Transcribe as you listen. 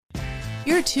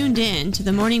You're tuned in to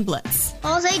the Morning Blitz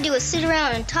All they do is sit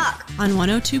around and talk. on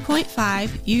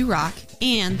 102.5 U-Rock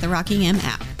and the Rockingham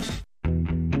app.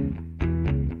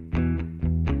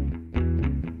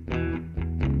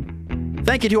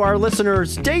 Thank you to our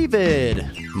listeners, David,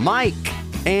 Mike,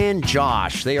 and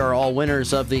Josh. They are all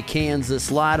winners of the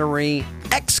Kansas Lottery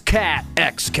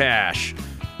X-Cash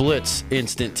Blitz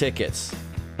instant tickets.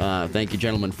 Thank you,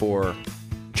 gentlemen, for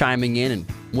chiming in and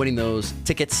winning those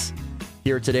tickets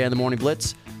here today on the Morning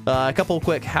Blitz. A couple of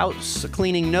quick house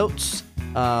cleaning notes.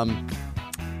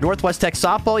 Northwest Tech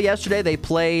softball yesterday, they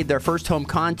played their first home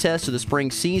contest of the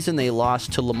spring season. They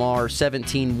lost to Lamar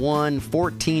 17-1,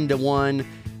 14-1.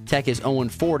 Tech is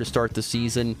 0-4 to start the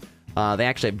season. They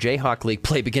actually have Jayhawk League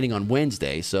play beginning on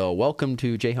Wednesday, so welcome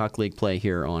to Jayhawk League play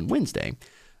here on Wednesday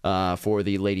for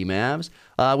the Lady Mavs.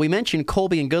 We mentioned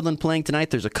Colby and Goodland playing tonight.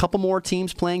 There's a couple more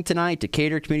teams playing tonight.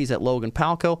 Decatur Community's at Logan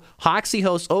Palco. Hoxie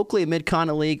hosts Oakley, a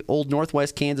Mid-Continent League, Old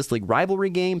Northwest Kansas League rivalry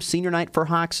game, senior night for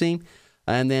Hoxie.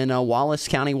 And then Wallace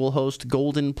County will host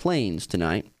Golden Plains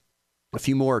tonight. A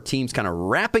few more teams kind of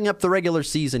wrapping up the regular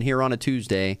season here on a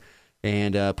Tuesday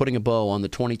and putting a bow on the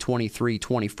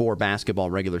 2023-24 basketball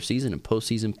regular season, and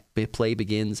postseason play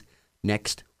begins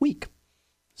next week.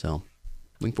 So,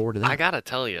 looking forward to that. I got to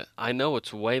tell you, I know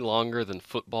it's way longer than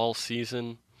football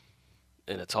season,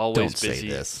 and it's always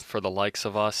busy for the likes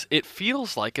of us. It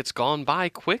feels like it's gone by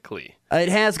quickly. It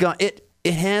has gone. It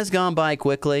has gone by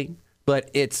quickly, but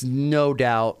it's no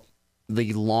doubt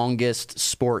the longest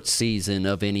sports season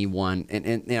of anyone. And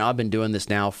you know, I've been doing this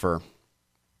now for,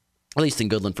 at least in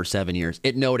Goodland, for 7 years.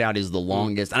 It no doubt is the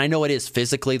longest. And I know it is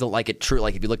physically, like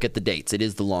if you look at the dates, it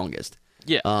is the longest.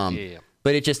 Yeah.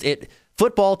 But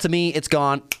football to me, it's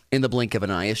gone in the blink of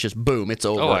an eye. It's just boom, it's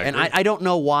over. And I don't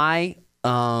know why.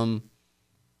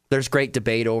 There's great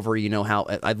debate over, how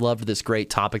I loved this great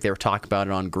topic. They were talking about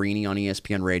it on Greeny on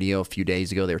ESPN Radio a few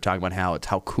days ago. They were talking about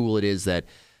how cool it is that,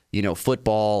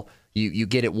 football, you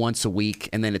get it once a week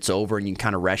and then it's over and you can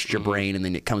kind of rest your brain and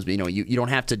then it comes, you don't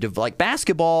have to, like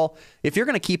basketball, if you're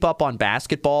going to keep up on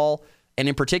basketball, and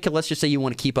in particular, let's just say you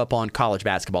want to keep up on college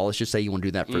basketball. Let's just say you want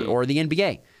to do that or the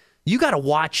NBA. You got to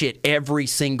watch it every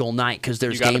single night because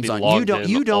there's games on.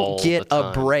 You don't get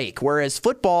a break. Whereas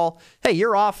football, hey,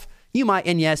 you're off. You might,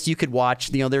 and yes, you could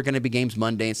watch. There are going to be games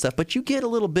Monday and stuff, but you get a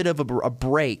little bit of a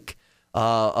break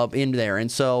in there,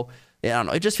 and so I don't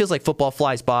know. It just feels like football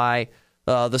flies by.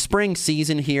 The spring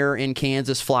season here in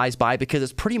Kansas flies by because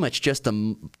it's pretty much just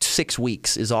 6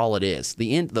 weeks is all it is.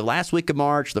 The last week of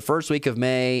March, the first week of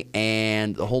May,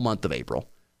 and the whole month of April.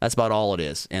 That's about all it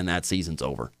is, and that season's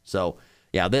over. So,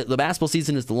 yeah, the basketball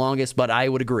season is the longest, but I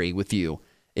would agree with you.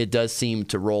 It does seem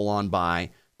to roll on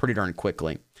by pretty darn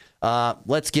quickly.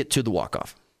 Let's get to the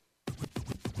walk-off.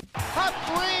 A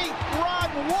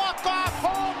 3-run walk-off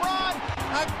home run.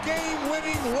 A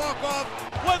game-winning walk-off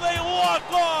with a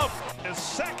walk-off. His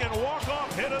second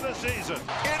walk-off hit of the season.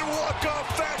 In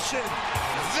walk-off fashion,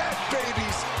 that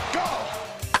baby's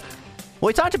go. Well,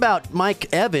 we talked about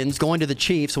Mike Evans going to the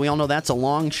Chiefs. We all know that's a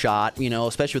long shot,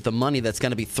 especially with the money that's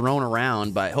going to be thrown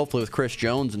around by hopefully with Chris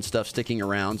Jones and stuff sticking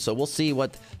around. So we'll see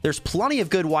there's plenty of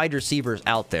good wide receivers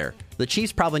out there. The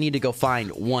Chiefs probably need to go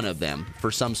find one of them for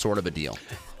some sort of a deal.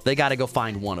 They got to go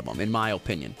find one of them, in my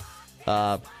opinion.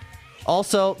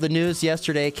 Also, the news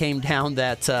yesterday came down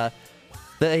that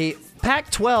the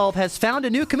Pac-12 has found a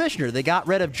new commissioner. They got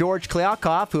rid of George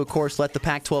Kliavkoff, who, of course, let the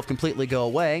Pac-12 completely go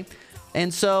away.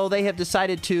 And so they have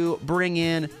decided to bring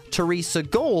in Teresa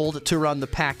Gold to run the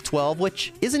Pac-12,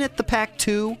 which isn't it the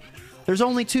Pac-2? There's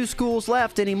only 2 schools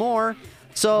left anymore.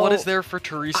 So what is there for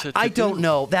Teresa to do? I don't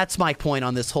know. That's my point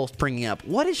on this whole bringing up.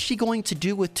 What is she going to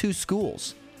do with 2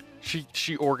 schools?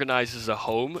 She organizes a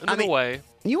home and an away.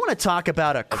 You want to talk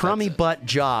about a crummy butt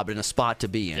job and a spot to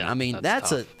be in. Yeah,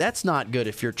 that's not good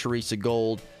if you're Teresa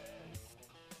Gold.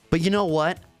 But you know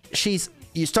what?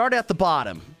 You start at the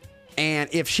bottom. And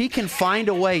if she can find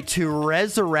a way to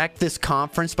resurrect this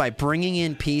conference by bringing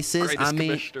in pieces,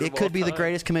 it could be the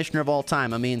greatest commissioner of all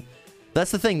time.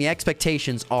 That's the thing. The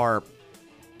expectations are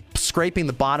scraping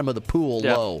the bottom of the pool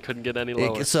low. Couldn't get any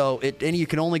lower. And you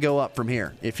can only go up from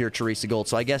here if you're Teresa Gold.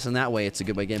 So I guess in that way it's a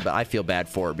good way again. But I feel bad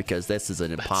for her because this is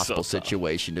an impossible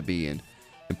situation to be in.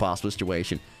 Impossible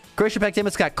situation. Christian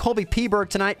Peck-Dimmott's got Colby Peaberg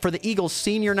tonight for the Eagles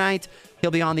senior night.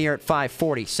 He'll be on the air at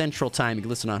 5:40 Central Time. You can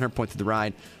listen on her Point Through the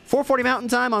Ride. 4:40 Mountain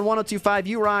Time on 102.5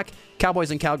 U-Rock.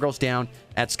 Cowboys and Cowgirls down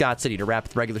at Scott City to wrap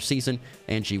the regular season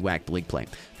and GWAC league play.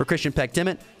 For Christian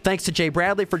Peck-Dimmitt, thanks to Jay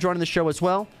Bradley for joining the show as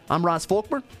well. I'm Ross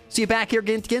Volkmer. See you back here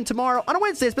again tomorrow on a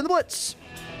Wednesday. It's been The Blitz.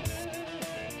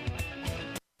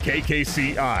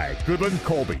 KKCI, Goodland,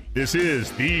 Colby. This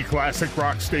is the classic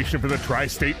rock station for the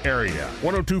tri-state area.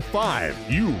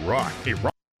 102.5, you rock.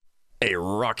 A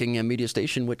rocking media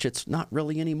station, which it's not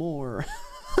really anymore.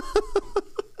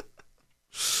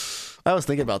 I was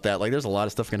thinking about that. Like, there's a lot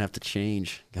of stuff going to have to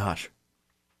change. Gosh.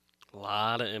 A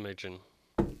lot of imaging.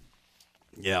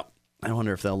 Yeah. I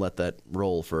wonder if they'll let that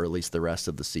roll for at least the rest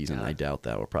of the season. Yeah. I doubt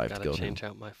that. We'll probably have to go change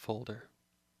out my folder.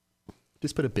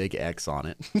 Just put a big X on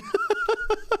it.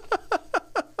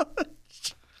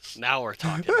 Now we're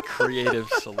talking creative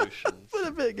solutions. Put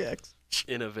a big X.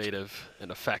 Innovative and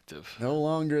effective. No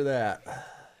longer that.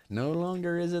 No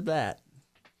longer is it that.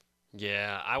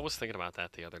 Yeah, I was thinking about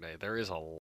that the other day. There is a